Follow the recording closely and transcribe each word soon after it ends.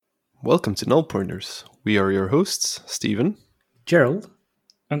Welcome to Null Pointers. We are your hosts, Stephen, Gerald.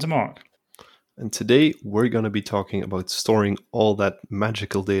 And to Mark. and today we're going to be talking about storing all that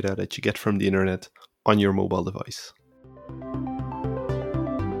magical data that you get from the internet on your mobile device.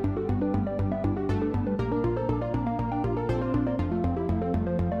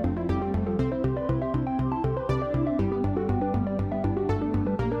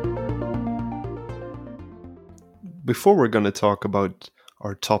 Before we're going to talk about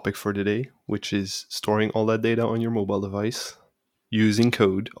our topic for today, which is storing all that data on your mobile device, using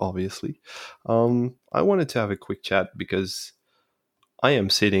code, obviously, I wanted to have a quick chat because I am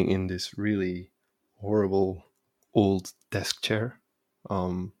sitting in this really horrible old desk chair.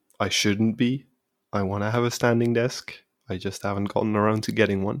 I shouldn't be. I want to have a standing desk. I just haven't gotten around to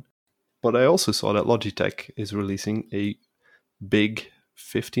getting one. But I also saw that Logitech is releasing a big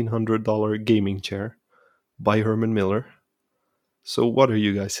 $1,500 gaming chair by Herman Miller. So what are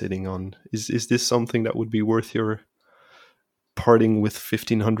you guys sitting on? Is this something that would be worth your parting with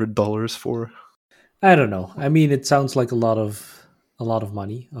 $1,500 for? I don't know. I mean, it sounds like a lot of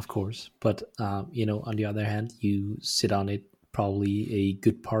money, of course, but on the other hand, you sit on it probably a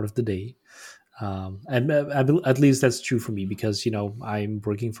good part of the day. And at least that's true for me because I'm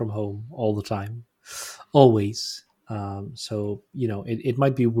working from home all the time, always. So it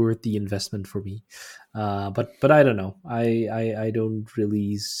might be worth the investment for me, but I don't know. I don't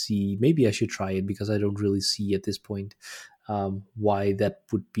really see. Maybe I should try it because I don't really see at this point why that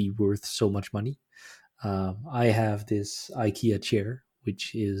would be worth so much money. I have this IKEA chair,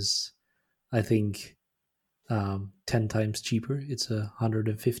 which is, I think, 10 times cheaper. It's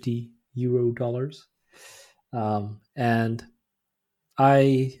 €150 dollars. And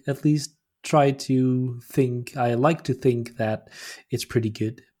I at least I like to think that it's pretty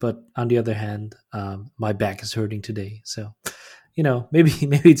good. But on the other hand, my back is hurting today. So, maybe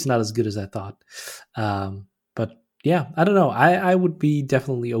maybe it's not as good as I thought. But yeah, I don't know. I would be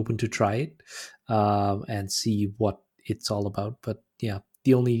definitely open to try it and see what it's all about. But yeah,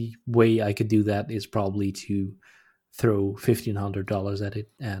 the only way I could do that is probably to throw $1,500 at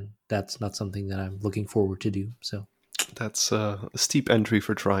it, and that's not something that I'm looking forward to do. So That's a steep entry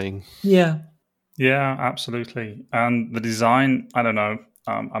for trying. yeah, Yeah, absolutely. And the design, I don't know.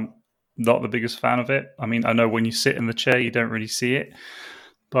 I'm not the biggest fan of it. I mean, I know when you sit in the chair, you don't really see it.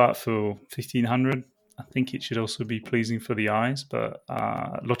 But for 1500, I think it should also be pleasing for the eyes. But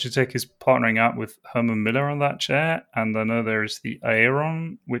Logitech is partnering up with Herman Miller on that chair. And I know there is the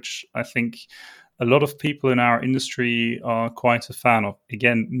Aeron, which I think a lot of people in our industry are quite a fan of.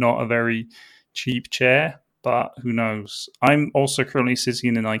 Again, not a very cheap chair, but who knows? I'm also currently sitting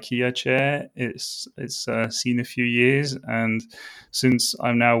in an IKEA chair. It's seen a few years, and since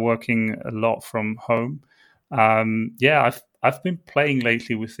I'm now working a lot from home, yeah, I've been playing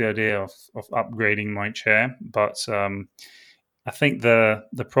lately with the idea of upgrading my chair, but I think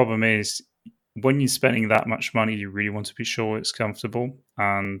the problem is when you're spending that much money, you really want to be sure it's comfortable.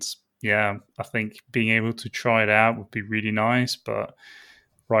 And yeah, I think being able to try it out would be really nice, but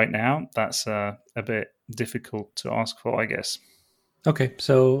right now that's a bit difficult to ask for, I guess. okay.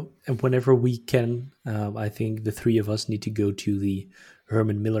 So whenever we can, I think the three of us need to go to the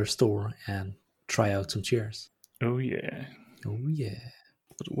Herman Miller store and try out some chairs. Oh yeah. Oh yeah.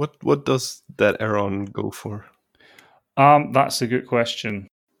 What does that Aeron go for? That's a good question.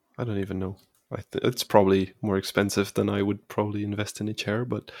 I don't even know. It's probably more expensive than I would probably invest in a chair,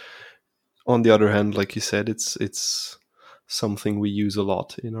 but on the other hand, like you said, it's something we use a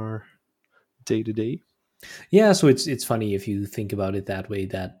lot in our day to day. Yeah, so it's funny if you think about it that way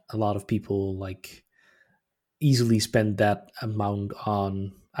that a lot of people like easily spend that amount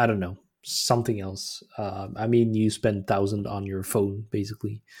on, I don't know, something else. I mean, you spend 1,000 on your phone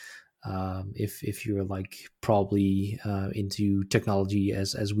basically. If you're like probably into technology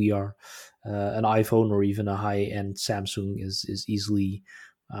as we are, an iPhone or even a high end Samsung is easily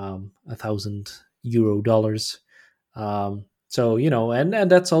 €1,000 dollars. So and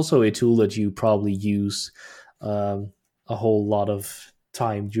that's also a tool that you probably use a whole lot of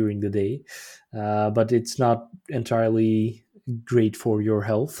time during the day, but it's not entirely great for your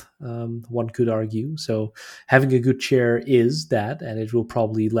health. One could argue. So having a good chair is that, and it will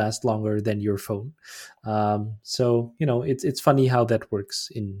probably last longer than your phone. So it's funny how that works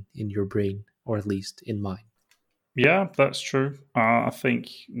in your brain, or at least in mine. Yeah, that's true. I think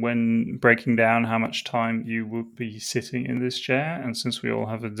when breaking down how much time you would be sitting in this chair, and since we all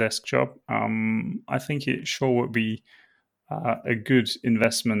have a desk job, I think it sure would be a good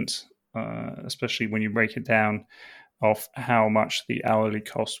investment, especially when you break it down of how much the hourly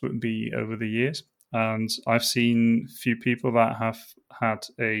cost would be over the years. And I've seen few people that have had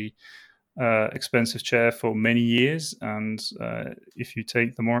a expensive chair for many years, and if you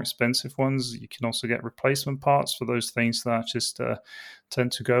take the more expensive ones, you can also get replacement parts for those things that just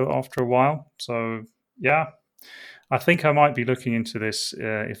tend to go after a while. So yeah, I think I might be looking into this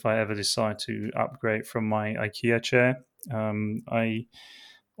if I ever decide to upgrade from my IKEA chair. I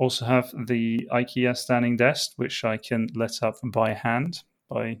also have the IKEA standing desk, which I can let up by hand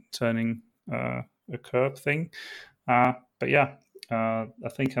by turning a curb thing. But yeah, I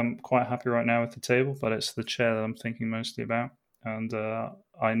think I'm quite happy right now with the table, but it's the chair that I'm thinking mostly about. And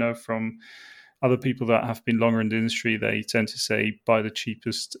I know from other people that have been longer in the industry, they tend to say buy the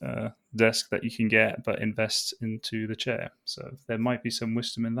cheapest desk that you can get, but invest into the chair. So there might be some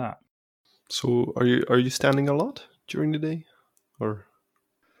wisdom in that. So are you standing a lot during the day, or?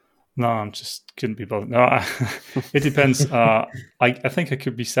 No, I'm just couldn't be bothered. No, it depends. I think I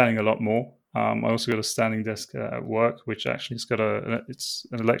could be standing a lot more. I also got a standing desk at work, which actually has got it's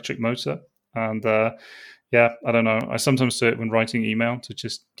an electric motor, and yeah, I don't know. I sometimes do it when writing email to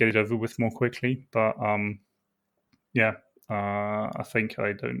just get it over with more quickly, but yeah, I think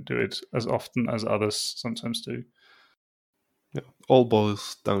I don't do it as often as others sometimes do. Yeah, all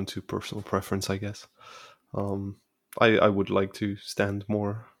boils down to personal preference, I guess. Um, I would like to stand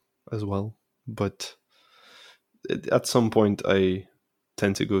more as well, but at some point I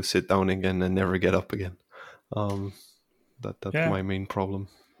tend to go sit down again and never get up again. Um, that's Yeah. my main problem.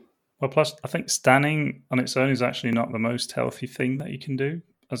 Well, plus I think standing on its own is actually not the most healthy thing that you can do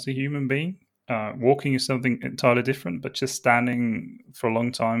as a human being. Walking is something entirely different, but just standing for a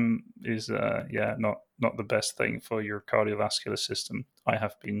long time is, not the best thing for your cardiovascular system. I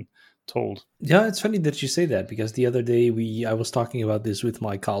have been told. Yeah, it's funny that you say that because the other day I was talking about this with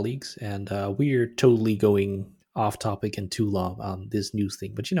my colleagues, and we're totally going off topic and too long on this news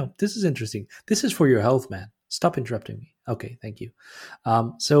thing. But this is interesting. This is for your health, man. Stop interrupting me. Okay, thank you.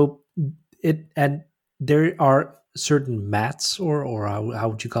 So there are certain mats, or how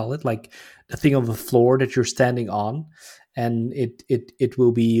would you call it, like the thing on the floor that you're standing on, and it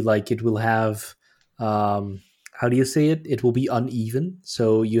will be like it will have how do you say it? It will be uneven,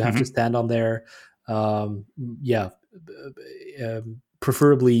 so you have to stand on there. Yeah,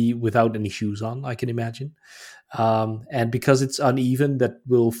 preferably without any shoes on, I can imagine. And because it's uneven, that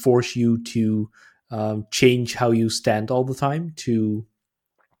will force you to change how you stand all the time to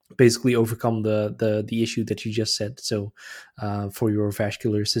basically overcome the issue that you just said. So for your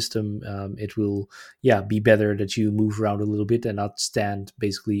vascular system, it will be better that you move around a little bit and not stand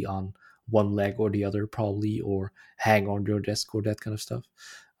basically on one leg or the other, probably, or hang on your desk or that kind of stuff.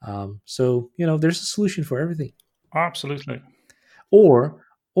 So there's a solution for everything. Absolutely. Or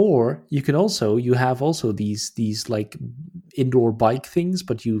you have also these like indoor bike things,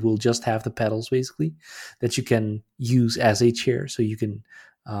 but you will just have the pedals basically that you can use as a chair, so you can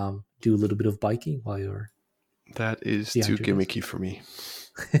do a little bit of biking while you're. That is too gimmicky for me.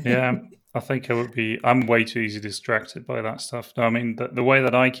 Yeah, I think I'm way too easily distracted by that stuff. I mean, the way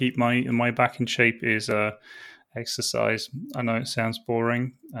that I keep my back in shape is exercise. I know it sounds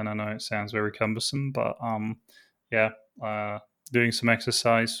boring, and I know it sounds very cumbersome, but doing some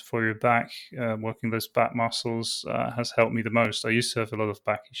exercise for your back, working those back muscles has helped me the most. I used to have a lot of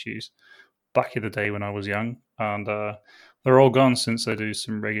back issues back in the day when I was young, and they're all gone since I do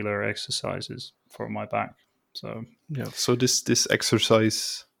some regular exercises for my back. So yeah, so this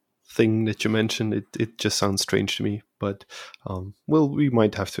exercise thing that you mentioned, it just sounds strange to me, but we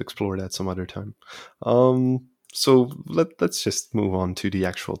might have to explore that some other time. So let's just move on to the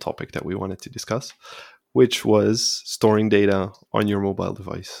actual topic that we wanted to discuss, which was storing data on your mobile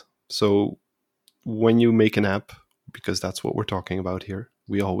device. So when you make an app, because that's what we're talking about here,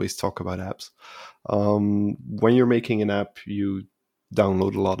 we always talk about apps. When you're making an app, you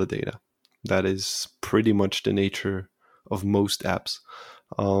download a lot of data. That is pretty much the nature of most apps.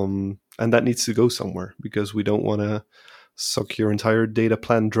 And that needs to go somewhere, because we don't want to suck your entire data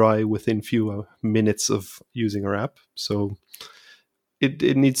plan dry within few minutes of using our app. So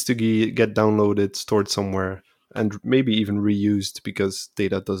it needs to get downloaded, stored somewhere, and maybe even reused, because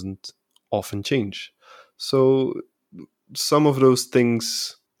data doesn't often change. So some of those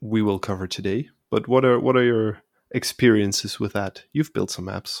things we will cover today. But what are your experiences with that? You've built some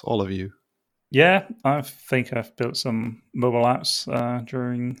apps, all of you. Yeah, I think I've built some mobile apps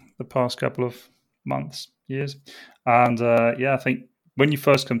during the past couple of months, years, and I think when you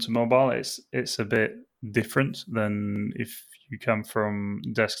first come to mobile, it's a bit different than if you come from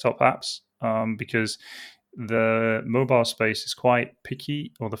desktop apps, because the mobile space is quite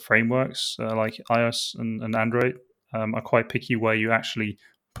picky, or the frameworks like iOS and Android are quite picky where you actually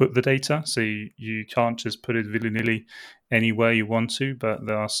put the data. So you can't just put it willy-nilly anywhere you want to, but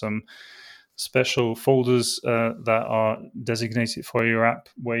there are some special folders that are designated for your app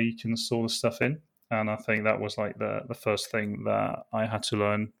where you can store the stuff in. And I think that was like the first thing that I had to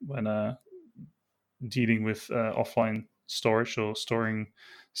learn when dealing with offline storage or storing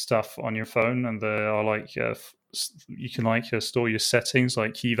stuff on your phone. And there are like you can like store your settings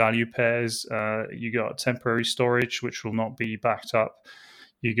like key value pairs. You got temporary storage which will not be backed up.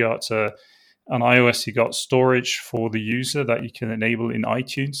 You got on iOS, you got storage for the user that you can enable in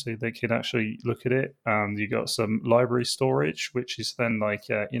iTunes, so they can actually look at it. And you got some library storage, which is then like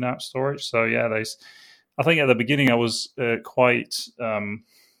in-app storage. So yeah, I think at the beginning I was quite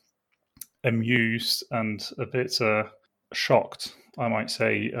amused and a bit shocked, I might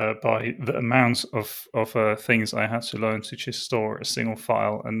say, by the amount of things I had to learn to just store a single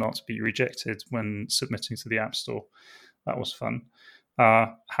file and not be rejected when submitting to the App Store. That was fun.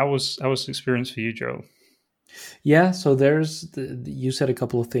 How was the experience for you, Joel? Yeah, so you said a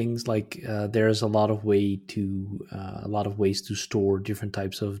couple of things like there's a lot of ways to store different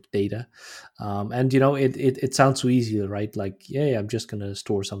types of data, and it sounds so easy, right? Like yeah, I'm just gonna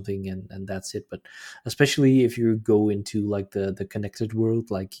store something and that's it. But especially if you go into like the connected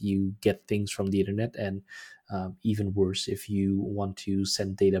world, like you get things from the internet, and even worse if you want to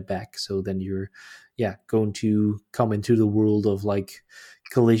send data back. So then you're going to come into the world of like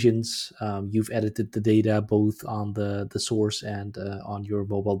collisions. You've edited the data both on the source and on your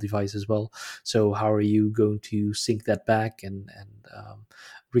mobile device as well. So how are you going to sync that back and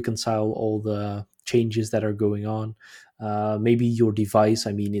reconcile all the changes that are going on? Maybe your device,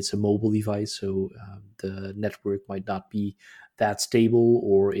 I mean, it's a mobile device, so the network might not be that stable,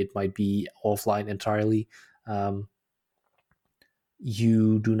 or it might be offline entirely.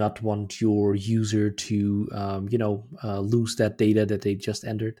 You do not want your user to lose that data that they just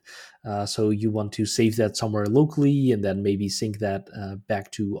entered, so you want to save that somewhere locally and then maybe sync that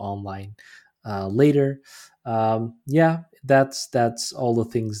back to online later. That's all the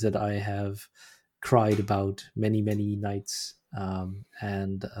things that I have cried about many nights,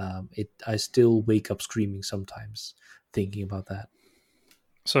 and I still wake up screaming sometimes thinking about that.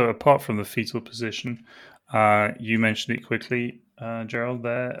 So apart from the fetal position, you mentioned it quickly, Gerald.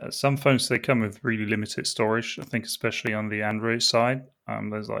 There, some phones, they come with really limited storage. I think especially on the Android side,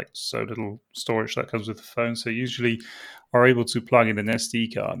 there's like so little storage that comes with the phone. So you usually are able to plug in an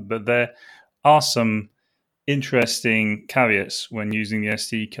SD card, but there are some interesting caveats when using the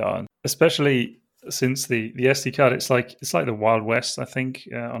SD card, especially since the SD card, it's like the Wild West, I think,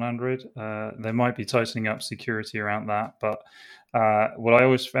 on Android. They might be tightening up security around that, but what I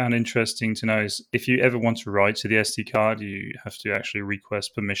always found interesting to know is if you ever want to write to the SD card, you have to actually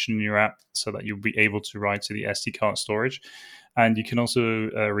request permission in your app so that you'll be able to write to the SD card storage. And you can also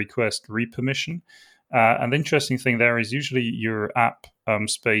request read permission. And the interesting thing there is usually your app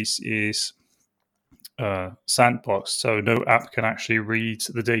space is sandboxed, so no app can actually read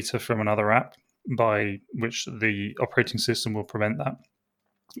the data from another app, by which the operating system will prevent that.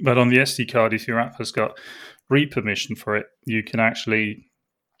 But on the SD card, if your app has got read permission for it, you can actually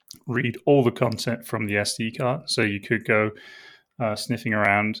read all the content from the SD card. So you could go sniffing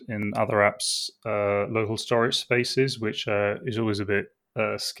around in other apps' local storage spaces, which is always a bit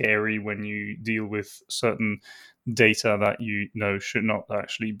scary when you deal with certain data that you know should not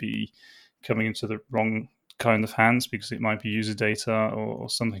actually be coming into the wrong kind of hands, because it might be user data or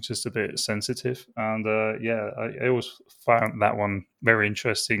something just a bit sensitive. And I always found that one very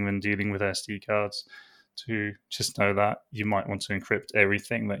interesting when dealing with SD cards, to just know that you might want to encrypt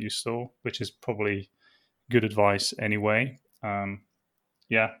everything that you store, which is probably good advice anyway.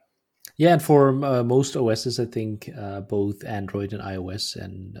 Yeah, and for most OSs, I think both Android and iOS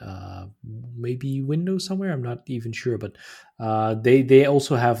and maybe Windows somewhere, I'm not even sure, but they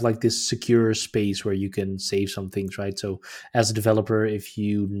also have like this secure space where you can save some things, right? So as a developer, if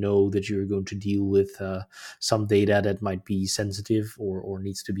you know that you're going to deal with some data that might be sensitive or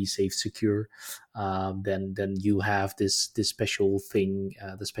needs to be safe secure, then you have this special thing,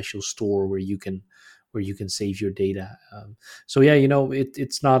 the special store where you can save your data. So yeah,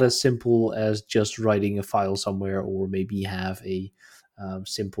 it's not as simple as just writing a file somewhere, or maybe have a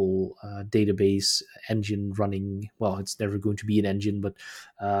simple database engine running. Well, it's never going to be an engine, but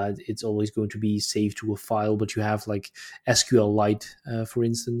it's always going to be saved to a file. But you have like SQLite, for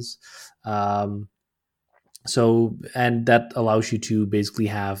instance. So, and that allows you to basically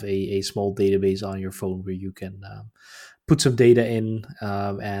have a small database on your phone where you can put some data in,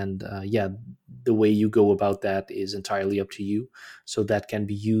 and the way you go about that is entirely up to you. So that can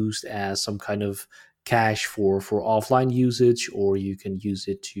be used as some kind of cache for offline usage, or you can use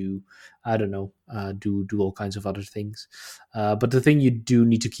it to, I don't know, do all kinds of other things. But the thing you do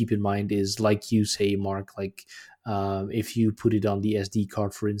need to keep in mind is, like you say, Mark, like if you put it on the SD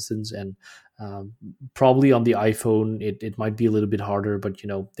card, for instance, and probably on the iPhone, it might be a little bit harder, but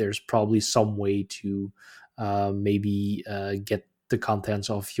there's probably some way to maybe get the contents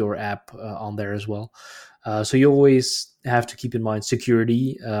of your app on there as well. So you always have to keep in mind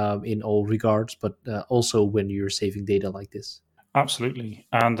security in all regards, but also when you're saving data like this. Absolutely.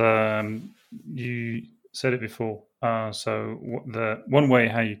 And you said it before. The one way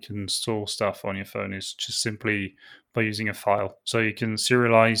how you can store stuff on your phone is just simply by using a file. So you can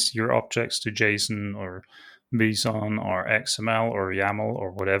serialize your objects to JSON or JSON or XML or YAML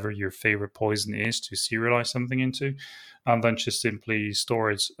or whatever your favorite poison is to serialize something into, and then just simply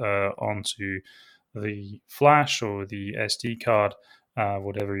store it onto the flash or the SD card,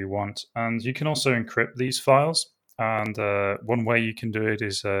 whatever you want. And you can also encrypt these files. And one way you can do it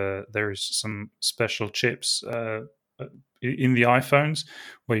is there's some special chips in the iPhones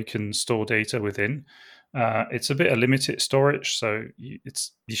where you can store data within. It's a bit of limited storage, so you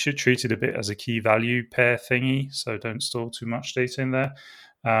should treat it a bit as a key value pair thingy, so don't store too much data in there.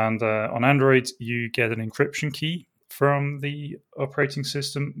 And on Android, you get an encryption key from the operating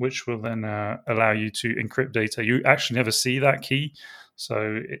system, which will then allow you to encrypt data. You actually never see that key,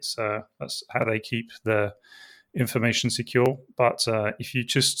 so it's that's how they keep the information secure. But if you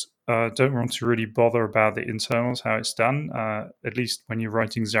just don't want to really bother about the internals, how it's done, at least when you're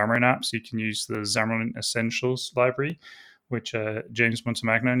writing Xamarin apps, you can use the Xamarin Essentials library, which James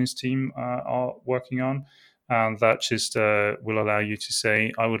Montemagno and his team are working on. And that just will allow you to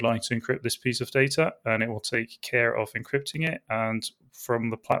say, I would like to encrypt this piece of data, and it will take care of encrypting it and from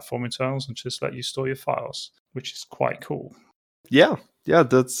the platform internals and just let you store your files, which is quite cool. Yeah,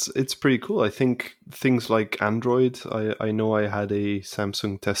 it's pretty cool. I think things like Android, I know I had a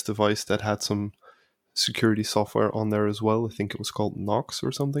Samsung test device that had some security software on there as well. I think it was called Knox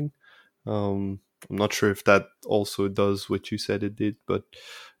or something. I'm not sure if that also does what you said it did, but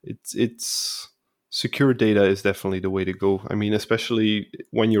it's secure data is definitely the way to go. I mean, especially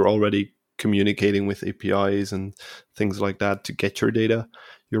when you're already communicating with APIs and things like that to get your data,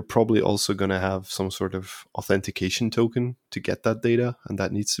 you're probably also going to have some sort of authentication token to get that data, and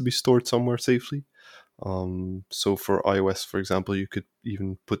that needs to be stored somewhere safely. So for iOS, for example, you could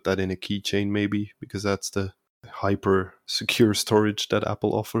even put that in a keychain maybe, because that's the hyper secure storage that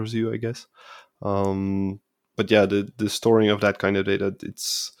Apple offers you, I guess. But yeah, the storing of that kind of data,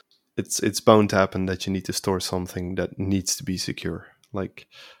 it's bound to happen that you need to store something that needs to be secure. Like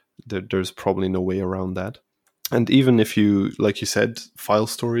there's probably no way around that. And even if you, like you said, file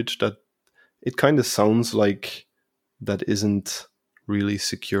storage, that it kind of sounds like that isn't really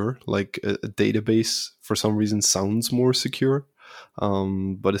secure. Like a database for some reason sounds more secure.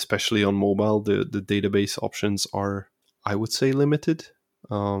 But especially on mobile, the database options are, I would say, limited.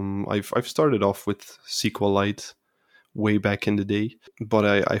 I've started off with SQLite way back in the day, but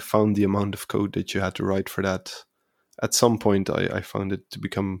I found the amount of code that you had to write for that. At some point, I found it to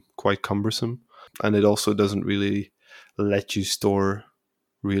become quite cumbersome. And it also doesn't really let you store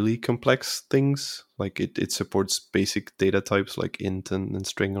really complex things. Like it supports basic data types like int and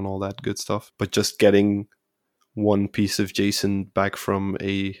string and all that good stuff. But just getting one piece of JSON back from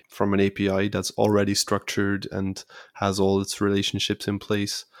an API that's already structured and has all its relationships in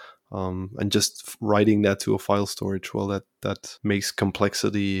place, and just writing that to a file storage, well, that makes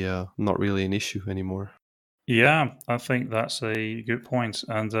complexity not really an issue anymore. Yeah, I think that's a good point.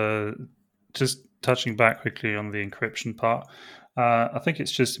 And just touching back quickly on the encryption part, I think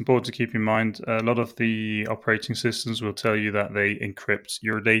it's just important to keep in mind a lot of the operating systems will tell you that they encrypt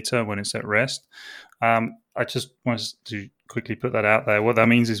your data when it's at rest. I just wanted to quickly put that out there. What that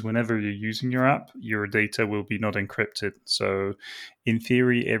means is whenever you're using your app, your data will be not encrypted. So in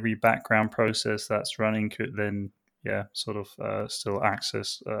theory, every background process that's running could then sort of still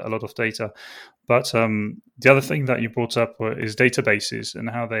access a lot of data. But the other thing that you brought up is databases and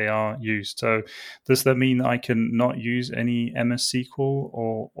how they are used. So does that mean I can not use any MS SQL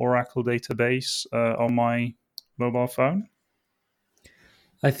or Oracle database on my mobile phone?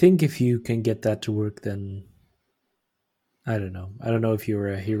 I think if you can get that to work, then I don't know. I don't know if you're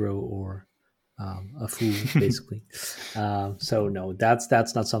a hero or a fool, basically. So no, that's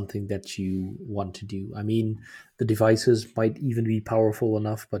not something that you want to do. I mean, the devices might even be powerful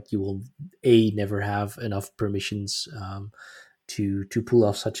enough, but you will never have enough permissions to pull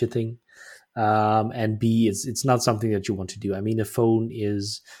off such a thing, and B, it's not something that you want to do. I mean, a phone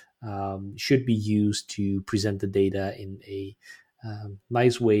is should be used to present the data in a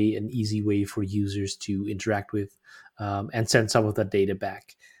nice way, an easy way for users to interact with and send some of that data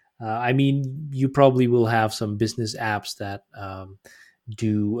back. I mean, you probably will have some business apps that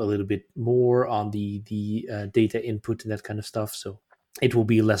do a little bit more on the data input and that kind of stuff. So it will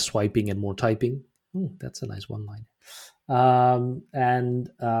be less swiping and more typing. Ooh, that's a nice one line.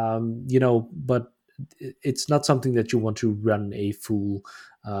 But it's not something that you want to run a full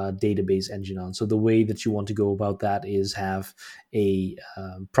database engine on. So the way that you want to go about that is have a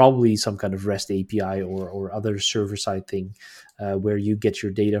probably some kind of REST API or other server side thing where you get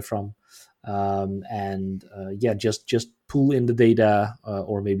your data from, just pull in the data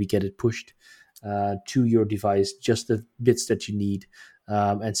or maybe get it pushed to your device, just the bits that you need.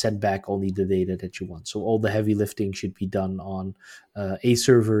 And send back only the data that you want. So all the heavy lifting should be done on a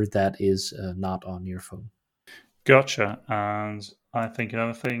server that is not on your phone. Gotcha. And I think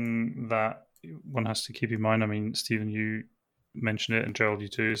another thing that one has to keep in mind, I mean, Stephen, you mentioned it, and Gerald, you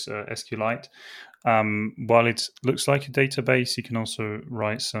too, is SQLite. While it looks like a database, you can also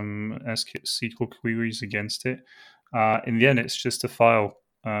write some SQL queries against it. In the end, it's just a file,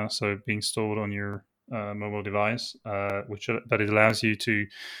 so being stored on your mobile device, but it allows you to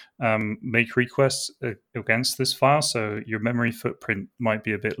make requests against this file. So your memory footprint might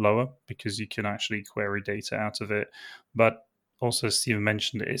be a bit lower because you can actually query data out of it. But also, as Stephen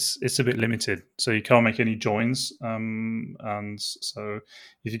mentioned, it's a bit limited, so you can't make any joins. And so,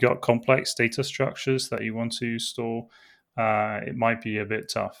 if you've got complex data structures that you want to store, it might be a bit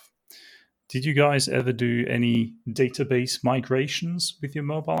tough. Did you guys ever do any database migrations with your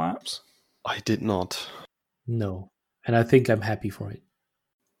mobile apps? I did not. No, and I think I'm happy for it.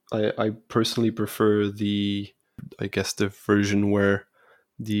 I personally prefer the version where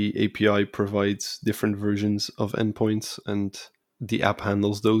the API provides different versions of endpoints and the app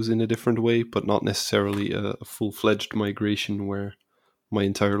handles those in a different way, but not necessarily a full-fledged migration where my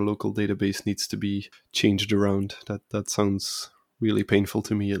entire local database needs to be changed around. That sounds really painful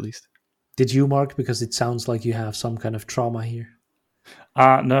to me, at least. Did you, Mark? Because it sounds like you have some kind of trauma here.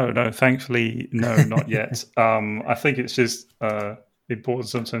 No, thankfully, no, not yet. I think it's just important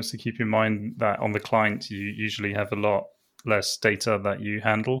sometimes to keep in mind that on the client, you usually have a lot less data that you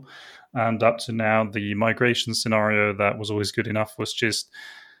handle. And up to now, the migration scenario that was always good enough was just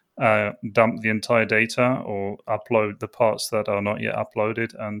dump the entire data or upload the parts that are not yet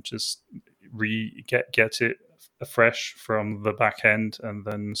uploaded and just get it fresh from the back end and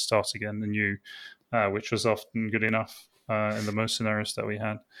then start again anew, which was often good enough. In the most scenarios that we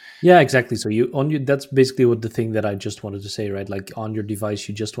had. Yeah, exactly. So that's basically what the thing that I just wanted to say, right? Like on your device,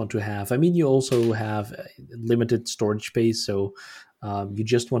 you just want to have, I mean, you also have limited storage space. So you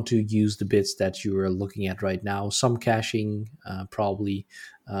just want to use the bits that you are looking at right now. Some caching, probably,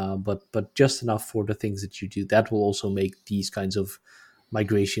 but just enough for the things that you do. That will also make these kinds of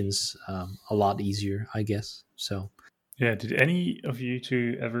migrations a lot easier, I guess. So yeah, did any of you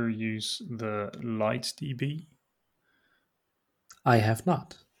two ever use the LightDB? I have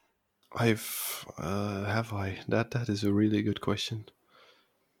not. Have I? That is a really good question.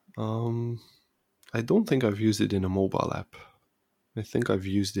 I don't think I've used it in a mobile app. I think I've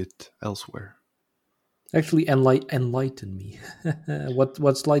used it elsewhere. Actually, enlighten me.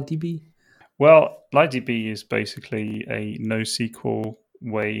 What's LightDB? Well, LightDB is basically a NoSQL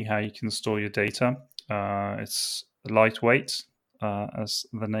way how you can store your data. It's lightweight, as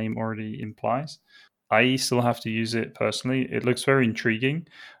the name already implies. I still have to use it personally. It looks very intriguing.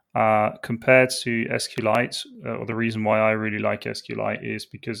 Compared to SQLite, or the reason why I really like SQLite is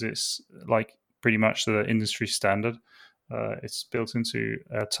because it's like pretty much the industry standard. It's built into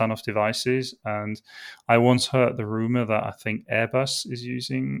a ton of devices, and I once heard the rumor that I think Airbus is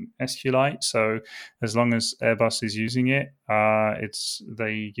using SQLite. So as long as Airbus is using it,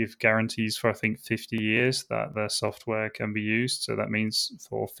 they give guarantees for I think 50 years that their software can be used. So that means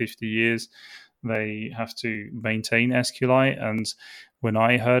for 50 years they have to maintain SQLite. And when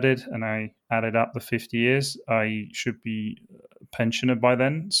I heard it and I added up the 50 years, I should be pensioner by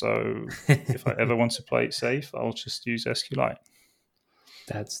then. So if I ever want to play it safe, I'll just use SQLite.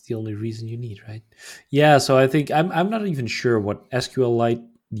 That's the only reason you need, right? Yeah. So I think I'm not even sure what SQLite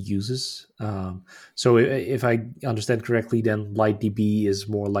uses. So if I understand correctly, then LightDB is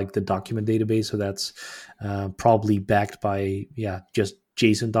more like the document database. So that's probably backed by just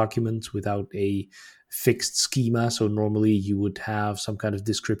JSON documents without a fixed schema. So normally you would have some kind of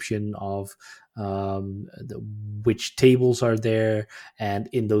description of which tables are there, and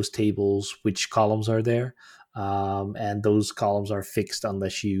in those tables which columns are there, and those columns are fixed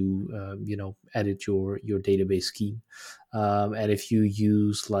unless you edit your database scheme. And if you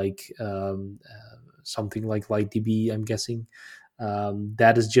use like something like LightDB, I'm guessing,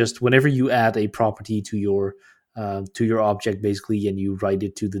 That is just whenever you add a property to your object, basically, and you write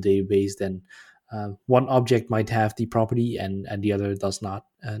it to the database, then one object might have the property and the other does not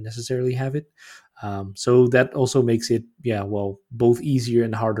necessarily have it. So that also makes it, both easier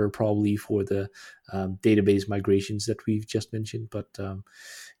and harder probably for the database migrations that we've just mentioned. But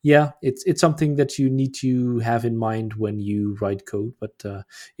it's something that you need to have in mind when you write code. But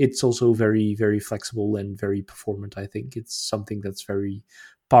it's also very, very flexible and very performant. I think it's something that's very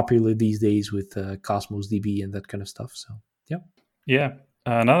popular these days with Cosmos DB and that kind of stuff. So yeah. Yeah.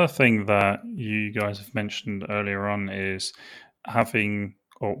 Another thing that you guys have mentioned earlier on is having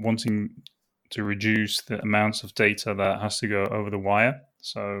or wanting to reduce the amounts of data that has to go over the wire.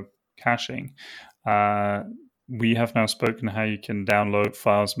 So caching. We have now spoken how you can download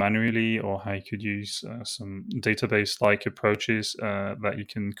files manually, or how you could use some database-like approaches that you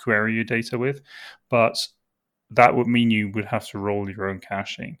can query your data with. But that would mean you would have to roll your own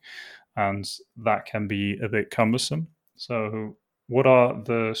caching, and that can be a bit cumbersome. So what are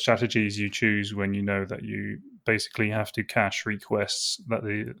the strategies you choose when you know that you basically have to cache requests that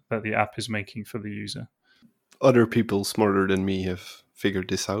the app is making for the user? Other people smarter than me have figured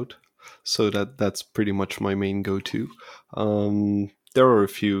this out, so that's pretty much my main go-to. There are a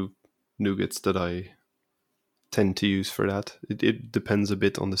few nuggets that I tend to use for that. It depends a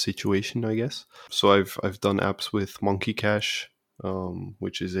bit on the situation, I guess. So I've done apps with Monkey Cache,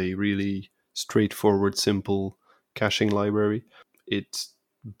 which is a really straightforward, simple caching library. It's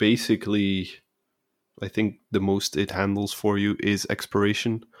basically, I think the most it handles for you is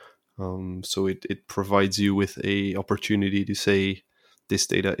expiration. So it provides you with a opportunity to say this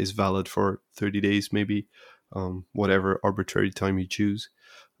data is valid for 30 days, maybe, whatever arbitrary time you choose,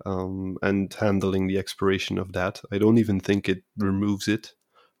 and handling the expiration of that. I don't even think it removes it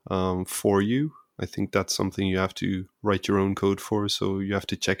for you. I think that's something you have to write your own code for. So you have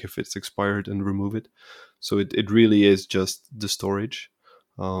to check if it's expired and remove it. So it really is just the storage.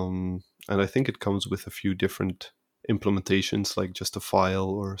 And I think it comes with a few different implementations, like just a file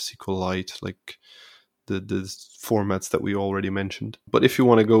or SQLite, like the formats that we already mentioned. But if you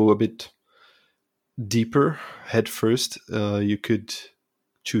want to go a bit deeper, head first, you could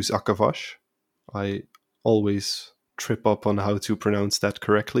choose Akavash. I always trip up on how to pronounce that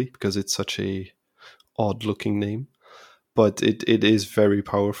correctly because it's such a odd looking name. But it is very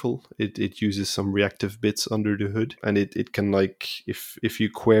powerful. It uses some reactive bits under the hood, and it can, like, if you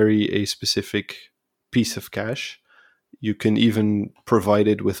query a specific piece of cache, you can even provide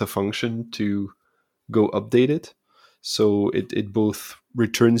it with a function to go update it. So it both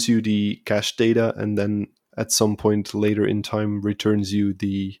returns you the cache data and then at some point later in time returns you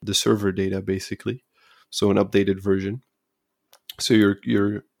the server data, basically. So an updated version. So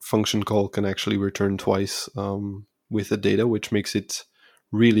your function call can actually return twice with the data, which makes it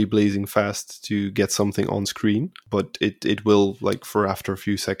really blazing fast to get something on screen. But it will, like, for after a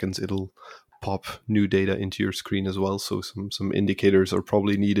few seconds, it'll pop new data into your screen as well. So some indicators are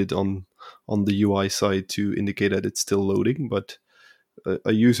probably needed on the UI side to indicate that it's still loading. But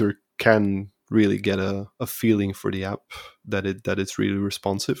a user can really get a feeling for the app that it's really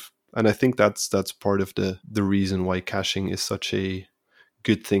responsive. And I think that's part of the reason why caching is such a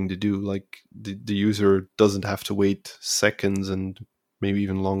good thing to do. Like the user doesn't have to wait seconds and maybe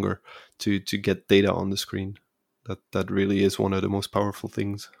even longer to get data on the screen. That really is one of the most powerful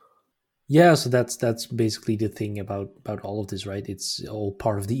things. Yeah, so that's basically the thing about all of this, right? It's all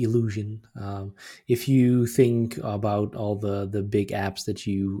part of the illusion. If you think about all the big apps that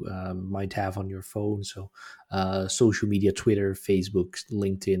you might have on your phone, so social media, Twitter, Facebook,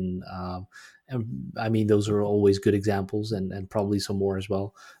 LinkedIn, and I mean, those are always good examples, and probably some more as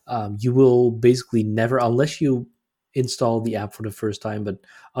well. You will basically never, unless you install the app for the first time, but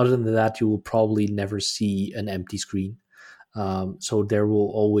other than that, you will probably never see an empty screen. So there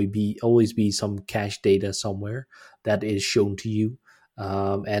will always be some cache data somewhere that is shown to you,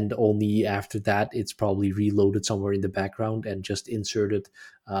 and only after that it's probably reloaded somewhere in the background and just inserted.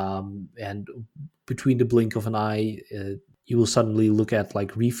 And between the blink of an eye, you will suddenly look at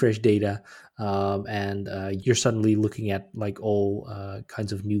like refresh data, and you're suddenly looking at like all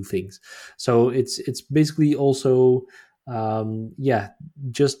kinds of new things. So it's basically also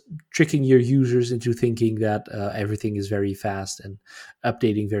just tricking your users into thinking that everything is very fast and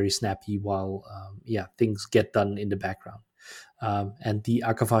updating very snappy while things get done in the background. And the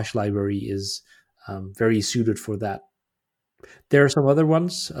Akavash library is very suited for that. There are some other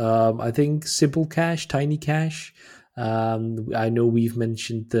ones. I think Simple Cache, Tiny Cache. I know we've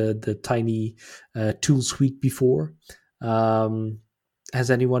mentioned the Tiny tool suite before. Has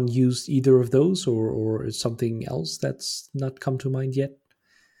anyone used either of those, or something else that's not come to mind yet?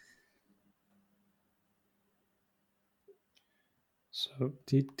 So,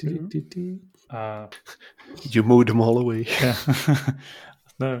 Uh, You mowed them all away. yeah.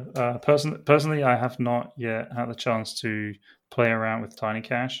 No, personally, I have not yet had the chance to play around with Tiny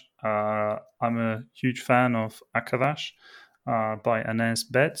Cache. I'm a huge fan of Akavash by Anez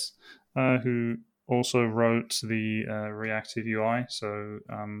Betts, who also wrote the reactive UI. So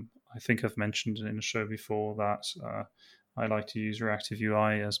I think I've mentioned in the show before that I like to use reactive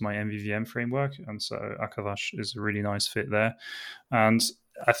UI as my MVVM framework, and so Akavash is a really nice fit there. And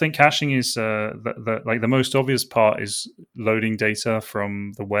I think caching is the most obvious part is loading data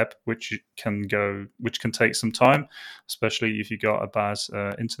from the web, which can take some time, especially if you got a bad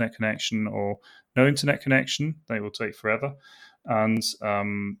internet connection or no internet connection. They will take forever, and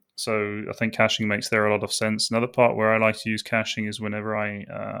so I think caching makes there a lot of sense. Another part where I like to use caching is whenever I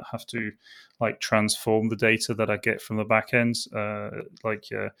have to transform the data that I get from the backend.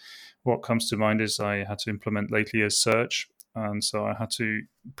 What comes to mind is I had to implement lately a search, and so I had to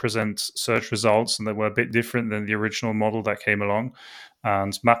present search results, and they were a bit different than the original model that came along.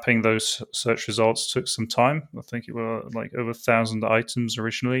 And mapping those search results took some time. I think it were over 1,000 items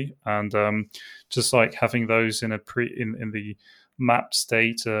originally, and just having those in the mapped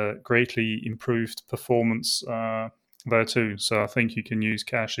state greatly improved performance there too. So I think you can use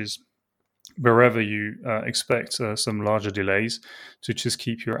caches wherever you expect some larger delays to just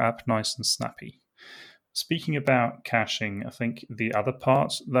keep your app nice and snappy. Speaking about caching, I think the other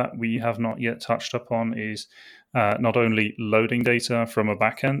part that we have not yet touched upon is not only loading data from a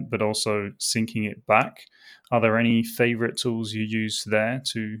backend, but also syncing it back. Are there any favorite tools you use there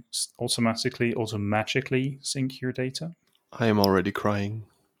to automatically sync your data? I am already crying.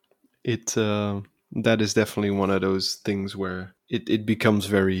 That is definitely one of those things where it becomes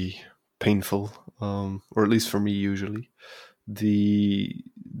very painful, or at least for me usually.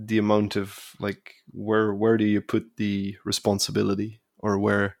 The amount of where do you put the responsibility, or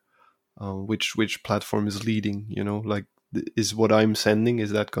where which platform is leading? Is what I'm sending,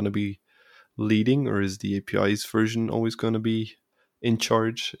 is that going to be leading, or is the API's version always going to be in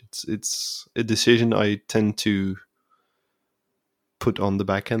charge? It's a decision I tend to put on the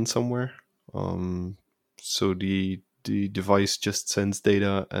backend somewhere. So the device just sends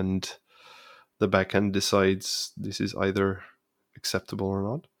data, and the backend decides this is either acceptable or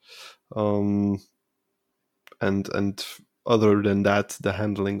not. And other than that, the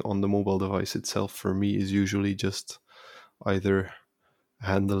handling on the mobile device itself for me is usually just either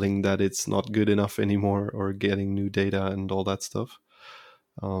handling that it's not good enough anymore, or getting new data and all that stuff.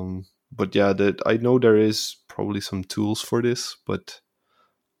 But yeah, I know there is probably some tools for this, but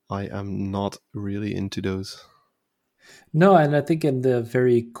I am not really into those. No, and I think in the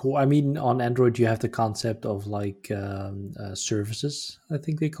very core, I mean, on Android, you have the concept of services, I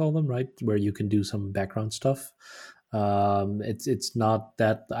think they call them, right? Where you can do some background stuff. It's not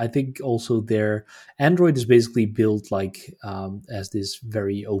that, I think also their Android is basically built as this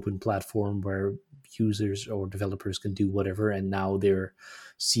very open platform where users or developers can do whatever. And now they're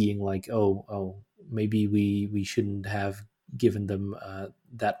seeing maybe we shouldn't have given them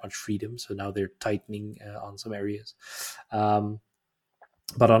that much freedom. So now they're tightening on some areas.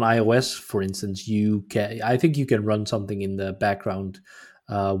 But on iOS, for instance, I think you can run something in the background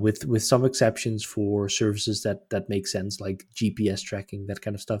with some exceptions for services that make sense, like GPS tracking, that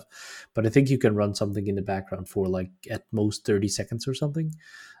kind of stuff. But I think you can run something in the background for at most 30 seconds or something.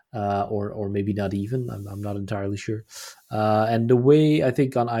 Or maybe not even. I'm not entirely sure. And the way I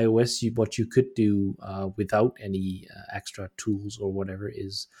think on iOS, what you could do without any extra tools or whatever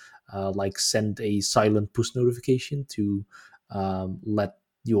is send a silent push notification to let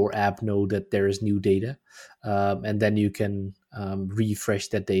your app know that there is new data, and then you can refresh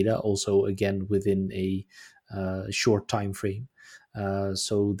that data also again within a short time frame,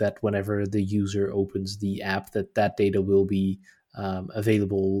 so that whenever the user opens the app, that data will be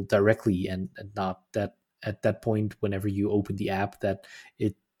available directly, and not that at that point whenever you open the app that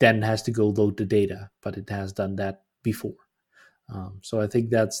it then has to go load the data, but it has done that before. So I think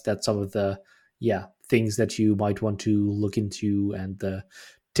that's some of the things that you might want to look into, and the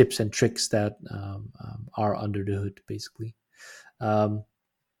tips and tricks that are under the hood, basically.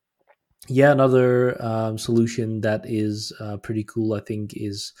 Another solution that is pretty cool, I think,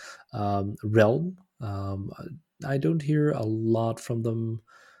 is Realm. I don't hear a lot from them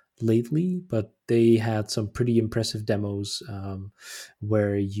lately, but they had some pretty impressive demos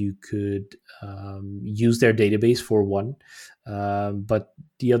where you could use their database for one. But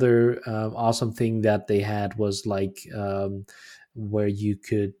the other awesome thing that they had was where you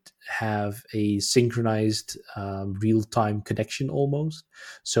could have a synchronized real-time connection almost.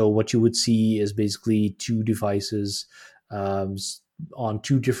 So what you would see is basically two devices um, on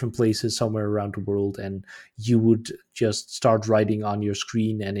two different places somewhere around the world, and you would just start writing on your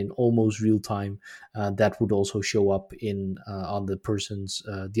screen, and in almost real time that would also show up in on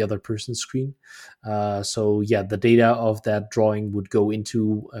the other person's screen. So yeah, the data of that drawing would go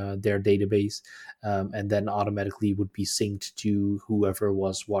into their database, and then automatically would be synced to whoever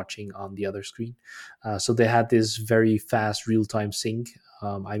was watching on the other screen. So they had this very fast real-time sync.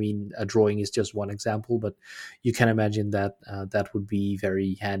 I mean, a drawing is just one example, but you can imagine that that would be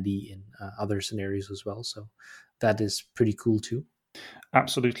very handy in other scenarios as well. So that is pretty cool too.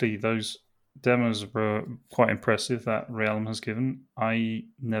 Absolutely, those demos were quite impressive that Realm has given. I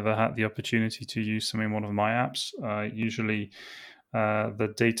never had the opportunity to use them in one of my apps. Usually,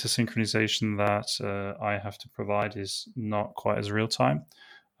 the data synchronization that I have to provide is not quite as real time.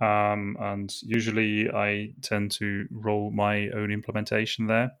 And usually, I tend to roll my own implementation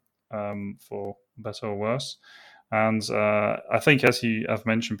there, for better or worse. And I think, as you have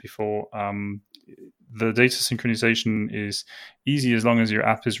mentioned before, the data synchronization is easy as long as your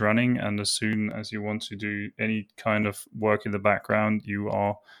app is running, and as soon as you want to do any kind of work in the background, you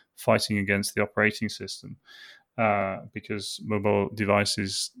are fighting against the operating system, because mobile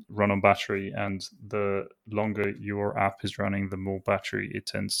devices run on battery, and the longer your app is running, the more battery it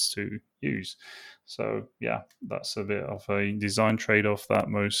tends to use. So yeah, that's a bit of a design trade-off that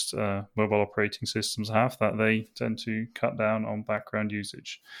most mobile operating systems have, that they tend to cut down on background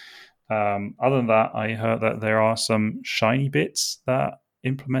usage. Other than that, I heard that there are some shiny bits that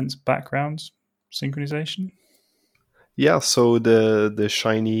implement background synchronization. Yeah, so the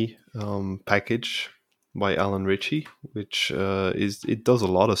Shiny package by Alan Ritchie, which it does a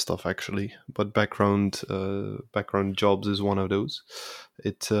lot of stuff actually, but background jobs is one of those.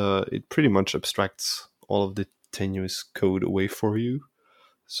 It pretty much abstracts all of the tenuous code away for you,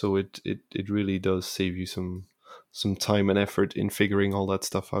 so it really does save you some time and effort in figuring all that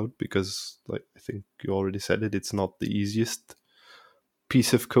stuff out, because like I think you already said it, it's not the easiest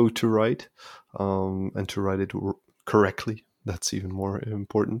piece of code to write, and to write it correctly. That's even more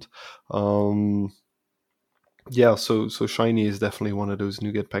important. Yeah, so Shiny is definitely one of those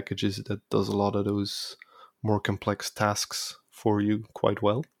NuGet packages that does a lot of those more complex tasks for you quite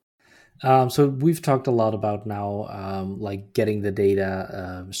well. So we've talked a lot about now, like getting the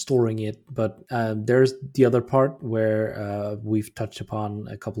data, storing it, but there's the other part where we've touched upon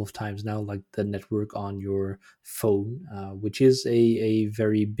a couple of times now, like the network on your phone, which is a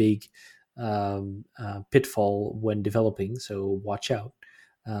very big pitfall when developing. So watch out.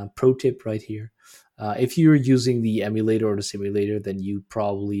 Pro tip right here. If you're using the emulator or the simulator, then you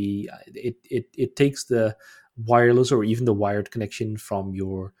probably it takes the wireless or even the wired connection from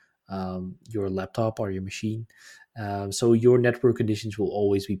your laptop or your machine. So your network conditions will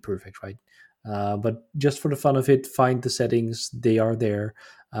always be perfect, right? But just for the fun of it, find the settings. They are there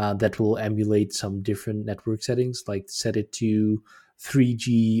that will emulate some different network settings, like set it to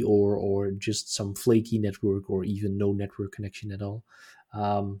 3G or just some flaky network or even no network connection at all.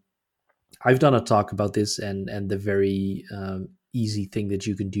 Um, I've done a talk about this, and the very easy thing that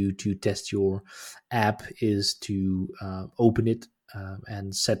you can do to test your app is to open it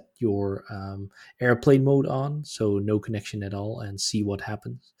and set your airplane mode on, so no connection at all, and see what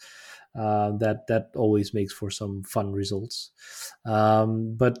happens. That always makes for some fun results.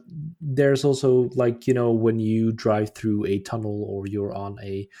 But there's also, like, when you drive through a tunnel or you're on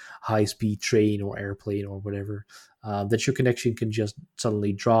a high speed train or airplane or whatever, that your connection can just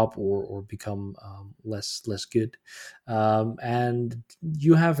suddenly drop or become less good. And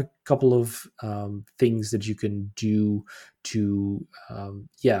you have a couple of things that you can do to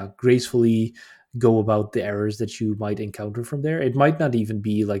gracefully go about the errors that you might encounter from there. It might not even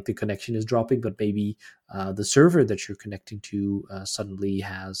be like the connection is dropping, but maybe the server that you're connecting to suddenly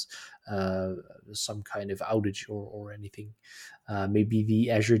has some kind of outage or anything. Maybe the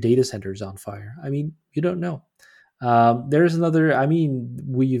Azure data center is on fire. I mean, you don't know. There's another. I mean,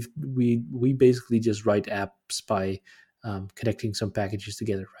 we basically just write apps by connecting some packages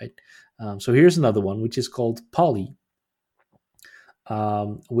together, right? So here's another one, which is called Poly,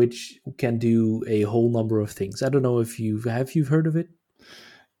 which can do a whole number of things. I don't know if you've heard of it.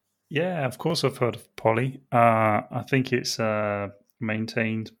 Yeah, of course I've heard of Poly. I think it's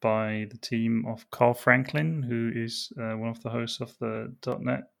maintained by the team of Carl Franklin, who is one of the hosts of the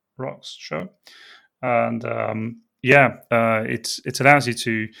 .NET Rocks show. And it allows you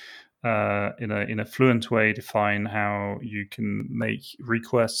to in a fluent way, define how you can make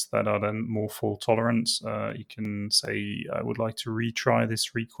requests that are then more fault tolerant. You can say, I would like to retry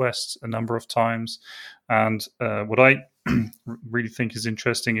this request a number of times. And what I really think is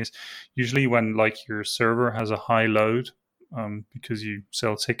interesting is usually when like your server has a high load, because you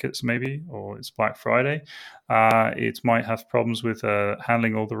sell tickets maybe, or it's Black Friday, it might have problems with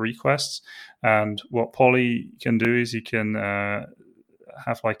handling all the requests. And what Polly can do is you can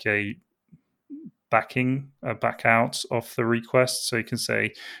have like a back out of the request. So you can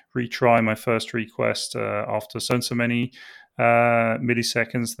say, retry my first request after so many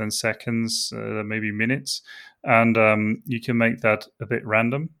milliseconds, then seconds, maybe minutes. And you can make that a bit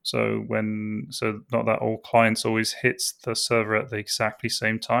random. So not that all clients always hits the server at the exactly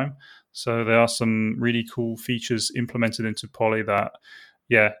same time. So there are some really cool features implemented into Polly that,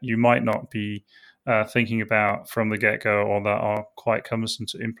 you might not be thinking about from the get-go, or that are quite cumbersome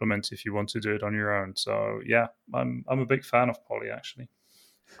to implement if you want to do it on your own. So I'm a big fan of Polly, actually.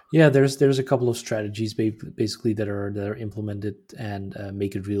 Yeah, there's a couple of strategies basically that are implemented and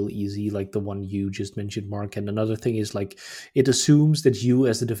make it real easy, like the one you just mentioned, Mark. And another thing is like it assumes that you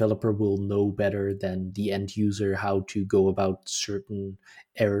as a developer will know better than the end user how to go about certain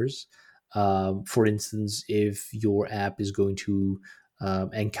errors. For instance, if your app is going to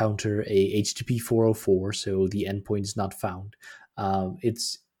encounter a HTTP 404, so the endpoint is not found,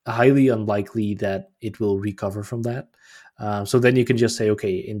 it's highly unlikely that it will recover from that. So then you can just say,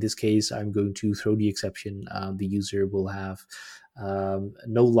 okay, in this case, I'm going to throw the exception. The user will have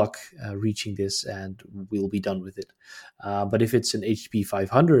no luck reaching this, and we'll be done with it. But if it's an HTTP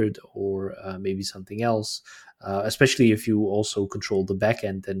 500 or maybe something else, especially if you also control the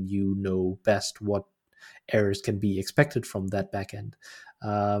backend, then you know best what errors can be expected from that backend.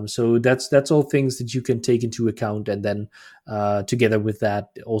 So that's all things that you can take into account, and then together with that,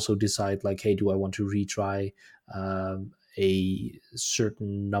 also decide like, hey, do I want to retry a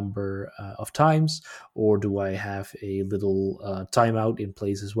certain number of times, or do I have a little timeout in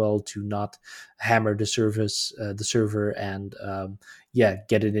place as well to not hammer the server, and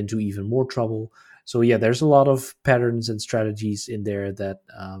get it into even more trouble. So there's a lot of patterns and strategies in there that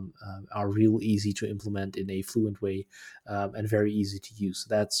are real easy to implement in a fluent way, and very easy to use.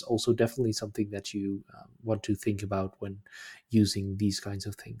 That's also definitely something that you want to think about when using these kinds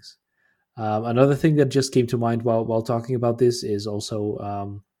of things. Another thing that just came to mind while talking about this is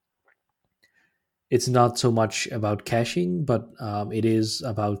also it's not so much about caching, but it is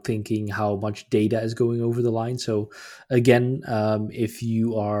about thinking how much data is going over the line. So again, if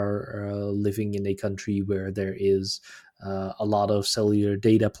you are living in a country where there is a lot of cellular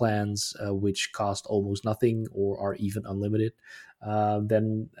data plans which cost almost nothing or are even unlimited,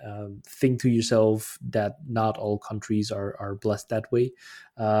 then think to yourself that not all countries are blessed that way.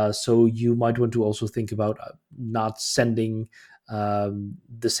 So you might want to also think about not sending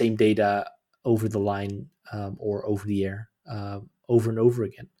the same data over the line or over the air over and over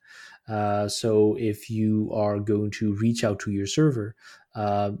again. So if you are going to reach out to your server,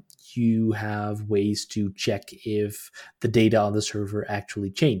 you have ways to check if the data on the server actually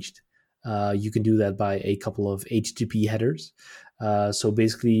changed. You can do that by a couple of HTTP headers. So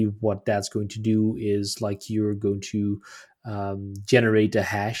basically what that's going to do is like you're going to generate a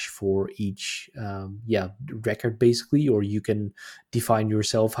hash for each record basically, or you can define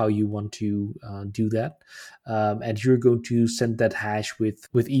yourself how you want to do that, and you're going to send that hash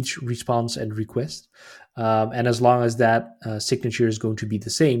with each response and request, and as long as that signature is going to be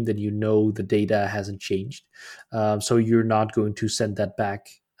the same, then you know the data hasn't changed, so you're not going to send that back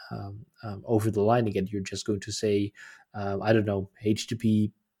over the line again. You're just going to say I don't know,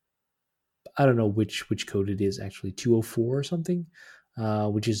 HTTP, I don't know which code it is actually, 204 or something,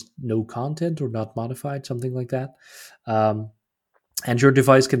 which is no content or not modified, something like that. And your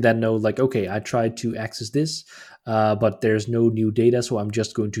device can then know like, okay, I tried to access this, but there's no new data, so I'm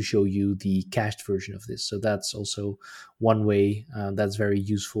just going to show you the cached version of this. So that's also one way that's very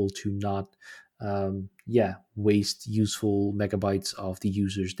useful to not waste useful megabytes of the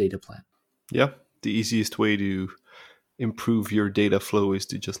user's data plan. Yeah, the easiest way to improve your data flow is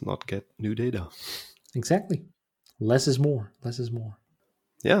to just not get new data. Exactly. Less is more. Less is more.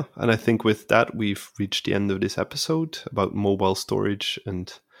 Yeah, and I think with that, we've reached the end of this episode about mobile storage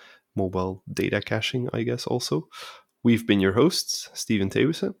and mobile data caching, I guess, also. We've been your hosts, Steven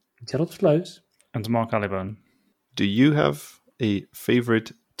Thewissen. Gerald Sluis. And Mark Allibone. Do you have a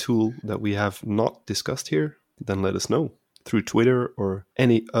favorite tool that we have not discussed here? Then let us know through Twitter or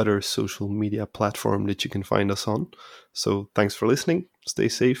any other social media platform that you can find us on. So thanks for listening, stay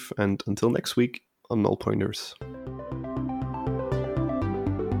safe, and until next week on Null Pointers.